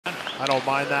I don't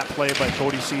mind that play by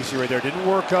Cody Ceci right there. Didn't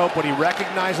work out, but he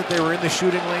recognized that they were in the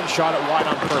shooting lane, shot it wide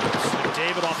on purpose.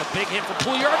 McDavid off a big hit from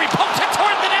Puljujarvi, pokes it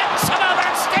toward the net, somehow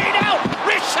that stayed out.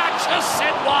 Wrist shot just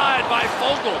sent wide by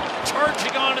Foegele,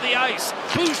 charging onto the ice.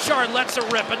 Bouchard lets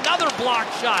it rip, another block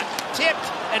shot, tipped,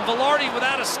 and Velarde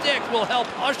without a stick will help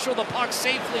usher the puck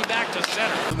safely back to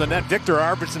center. From the net, Viktor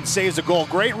Arvidsson saves a goal.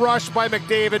 Great rush by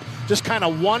McDavid, just kind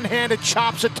of one-handed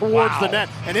chops it towards the net,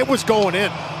 and it was going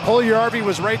in. Puljujarvi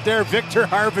was right there. Viktor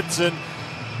Arvidsson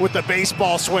with the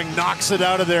baseball swing knocks it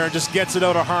out of there and just gets it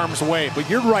out of harm's way. But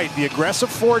you're right, the aggressive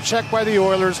forecheck by the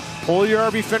Oilers,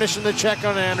 Puljujarvi finishing the check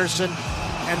on Anderson,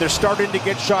 and they're starting to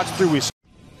get shots through.